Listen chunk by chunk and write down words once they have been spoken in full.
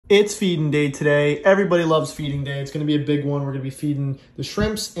It's feeding day today. Everybody loves feeding day. It's gonna be a big one. We're gonna be feeding the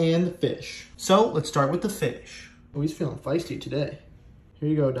shrimps and the fish. So let's start with the fish. Oh, he's feeling feisty today. Here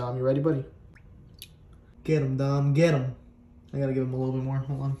you go, Dom. You ready, buddy? Get him, Dom, get him. I gotta give him a little bit more,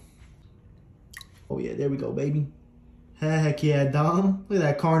 hold on. Oh yeah, there we go, baby. Heck yeah, Dom. Look at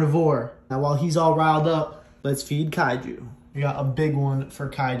that carnivore. Now while he's all riled up, let's feed Kaiju. We got a big one for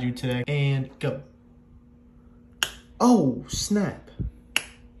Kaiju today. And go. Oh, snap.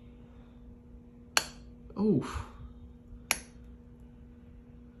 Oof.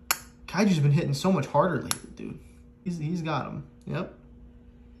 Kaiju's been hitting so much harder lately, dude. He's got him. Yep.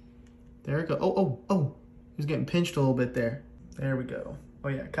 There it goes. Oh. He's getting pinched a little bit there. There we go. Oh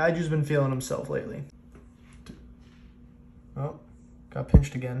yeah, Kaiju's been feeling himself lately. Oh, got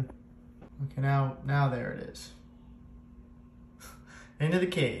pinched again. Okay, now there it is. Into the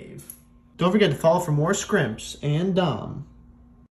cave. Don't forget to follow for more scrimps and Dom.